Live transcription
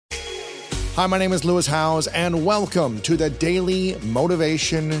Hi, my name is Lewis Howes, and welcome to the Daily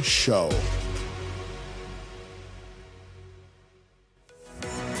Motivation Show.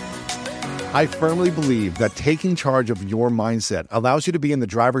 I firmly believe that taking charge of your mindset allows you to be in the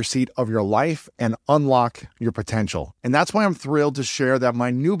driver's seat of your life and unlock your potential. And that's why I'm thrilled to share that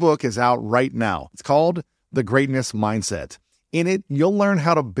my new book is out right now. It's called The Greatness Mindset. In it, you'll learn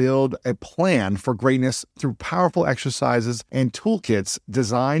how to build a plan for greatness through powerful exercises and toolkits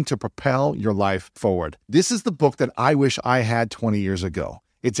designed to propel your life forward. This is the book that I wish I had 20 years ago.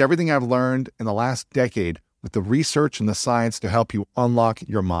 It's everything I've learned in the last decade with the research and the science to help you unlock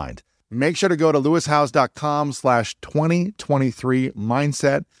your mind. Make sure to go to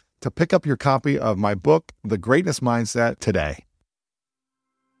lewishowes.com/2023mindset to pick up your copy of my book, The Greatness Mindset, today.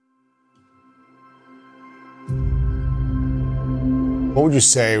 What would you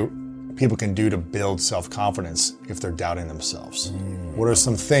say people can do to build self-confidence if they're doubting themselves? What are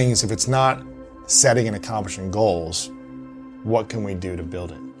some things, if it's not setting and accomplishing goals, what can we do to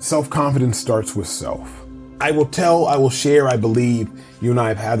build it? Self-confidence starts with self. I will share, I believe you and I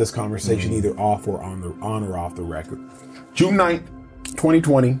have had this conversation either off or on or off the record. June 9th,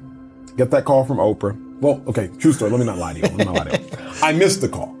 2020, get that call from Oprah. Well, okay, true story. Let me not lie to you. I missed the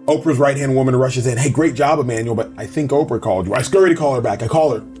call. Oprah's right-hand woman rushes in. Hey, great job, Emmanuel, but I think Oprah called you. I scurry to call her back. I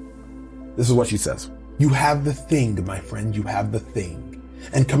call her. This is what she says. You have the thing, my friend. You have the thing.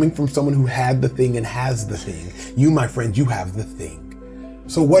 And coming from someone who had the thing and has the thing, you, my friend, you have the thing.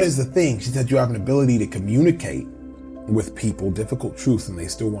 So what is the thing? She said you have an ability to communicate with people difficult truths and they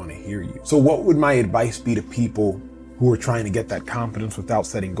still want to hear you. So what would my advice be to people who are trying to get that confidence without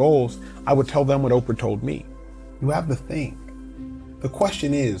setting goals? I would tell them what Oprah told me. You have the thing. The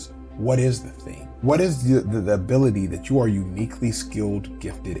question is, what is the thing? What is the ability that you are uniquely skilled,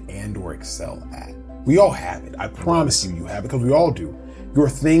 gifted, and or excel at? We all have it. I promise you have it because we all do. Your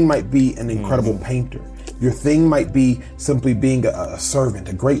thing might be an incredible painter. Your thing might be simply being a servant,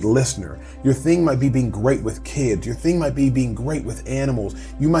 a great listener. Your thing might be being great with kids. Your thing might be being great with animals.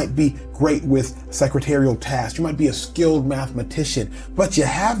 You might be great with secretarial tasks. You might be a skilled mathematician, but you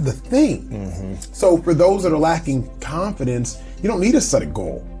have the thing. So for those that are lacking confidence, you don't need to set a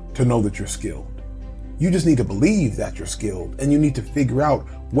goal to know that you're skilled. You just need to believe that you're skilled, and you need to figure out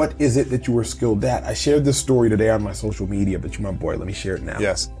what is it that you are skilled at. I shared this story today on my social media, but you're my boy. Let me share it now.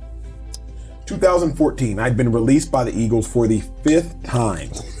 Yes. 2014, I'd been released by the Eagles for the 5th time.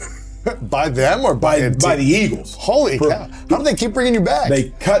 By them or by the Eagles? Holy cow. How do they keep bringing you back?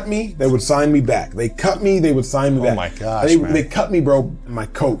 They cut me, they would sign me back. They cut me, they would sign me back. Oh my gosh, man. They cut me, bro. My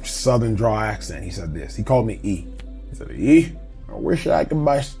coach, Southern draw accent, he said this. He called me E. He said, E, I wish I could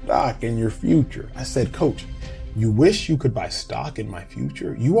buy stock in your future. I said, Coach, you wish you could buy stock in my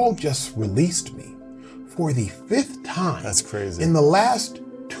future? You all just released me for the 5th time. That's crazy. In the last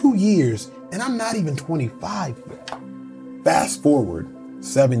 2 years, and I'm not even 25 yet. Fast forward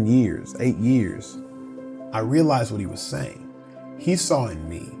 7 years, 8 years, I realized what he was saying. He saw in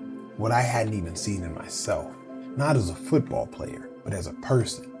me what I hadn't even seen in myself, not as a football player, but as a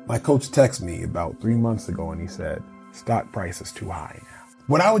person. My coach texted me about 3 months ago and he said, stock price is too high now.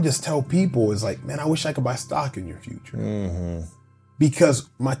 What I would just tell people is like, man, I wish I could buy stock in your future. Because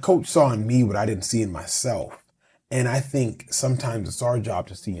my coach saw in me what I didn't see in myself. And I think sometimes it's our job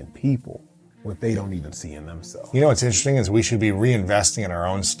to see in people what they don't even see in themselves. You know what's interesting is we should be reinvesting in our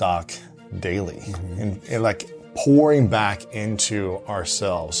own stock daily and like pouring back into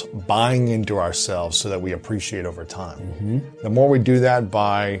ourselves, buying into ourselves so that we appreciate over time. The more we do that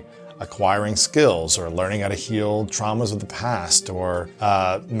by acquiring skills or learning how to heal traumas of the past or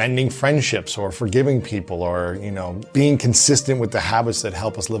mending friendships or forgiving people or, being consistent with the habits that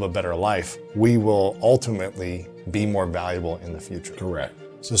help us live a better life, we will ultimately be more valuable in the future. Correct.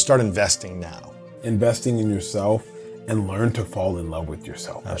 So start investing now. Investing in yourself and learn to fall in love with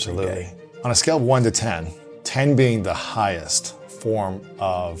yourself. Absolutely. Every day. On a scale of 1 to 10, 10 being the highest form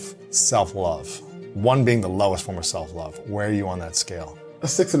of self-love, 1 being the lowest form of self-love, where are you on that scale? A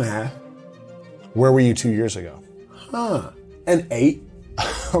 6.5. Where were you 2 years ago? An 8.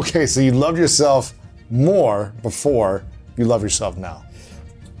 Okay, so you loved yourself more before you love yourself now.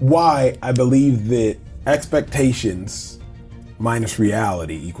 Why? I believe that expectations minus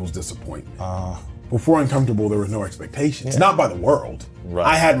reality equals disappointment. Before Uncomfortable, there was no expectations. Not by the world. Right.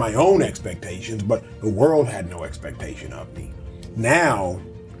 I had my own expectations, but the world had no expectation of me. Now,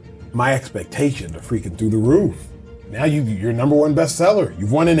 my expectations are freaking through the roof. Now you're #1 bestseller.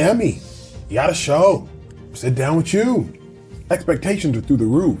 You've won an Emmy. You got a show. Sit down with you. Expectations are through the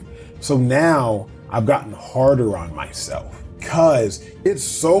roof. So now I've gotten harder on myself because it's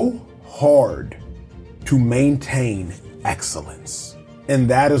so hard to maintain excellence. And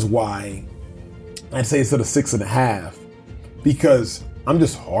that is why I'd say it's at a 6.5 because I'm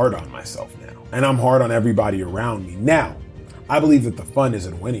just hard on myself now. And I'm hard on everybody around me. Now, I believe that the fun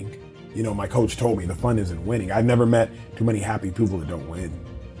isn't winning. You know, my coach told me the fun isn't winning. I've never met too many happy people that don't win.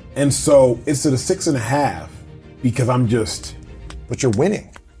 And so it's at a 6.5 because I'm just... But you're winning.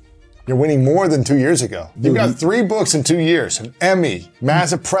 You're winning more than 2 years ago. You've got 3 books in 2 years, an Emmy,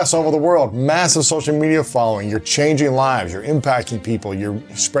 massive press all over the world, massive social media following. You're changing lives. You're impacting people. You're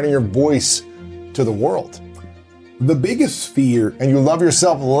spreading your voice to the world. The biggest fear... And you love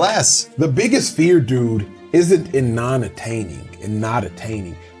yourself less. The biggest fear, dude, isn't in non-attaining and not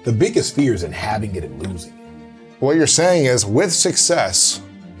attaining. The biggest fear is in having it and losing it. What you're saying is, with success,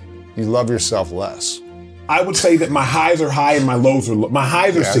 you love yourself less. I would say that my highs are high and my lows are low. My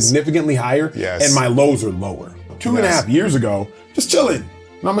highs are significantly higher and my lows are lower. 2.5 years ago, just chilling.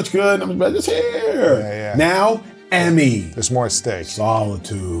 Not much good, not much bad, just here. Now, Emmy. There's more at stake.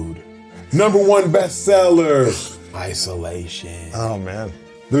 Solitude. #1 bestseller. Isolation. Oh, man.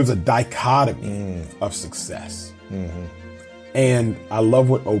 There's a dichotomy of success. And I love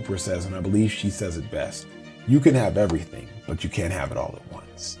what Oprah says, and I believe she says it best. You can have everything, but you can't have it all at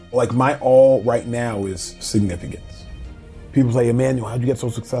once. Like my all right now is significance. People say, Emmanuel, how'd you get so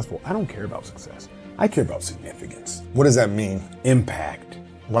successful? I don't care about success. I care about significance. What does that mean? Impact.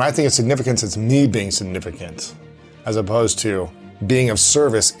 When I think of significance, it's me being significant, as opposed to being of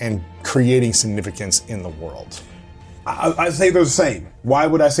service and creating significance in the world. I say they're the same. Why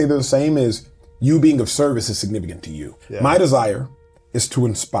would I say they're the same? Is you being of service is significant to you. Yeah. My desire is to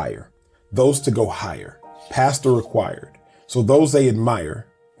inspire those to go higher, past the required. So those they admire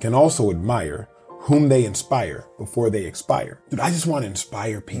can also admire whom they inspire before they expire. Dude, I just want to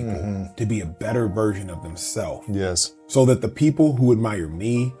inspire people to be a better version of themselves. Yes. So that the people who admire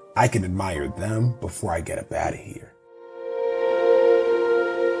me, I can admire them before I get up out of here.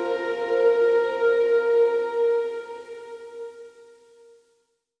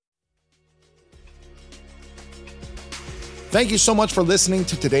 Thank you so much for listening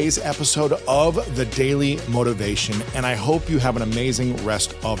to today's episode of The Daily Motivation, and I hope you have an amazing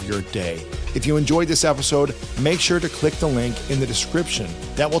rest of your day. If you enjoyed this episode, make sure to click the link in the description.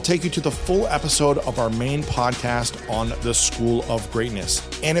 That will take you to the full episode of our main podcast on the School of Greatness.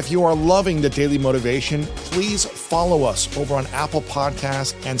 And if you are loving The Daily Motivation, please follow us over on Apple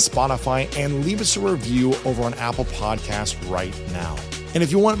Podcasts and Spotify, and leave us a review over on Apple Podcasts right now. And if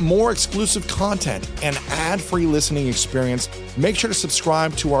you want more exclusive content and ad-free listening experience, make sure to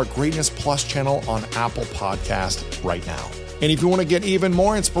subscribe to our Greatness Plus channel on Apple Podcast right now. And if you want to get even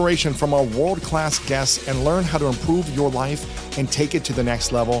more inspiration from our world-class guests and learn how to improve your life and take it to the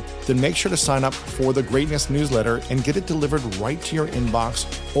next level, then make sure to sign up for the Greatness newsletter and get it delivered right to your inbox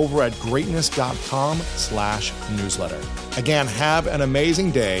over at greatness.com/newsletter. Again, have an amazing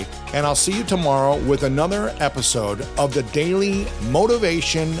day, and I'll see you tomorrow with another episode of the Daily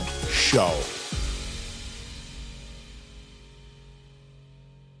Motivation Show.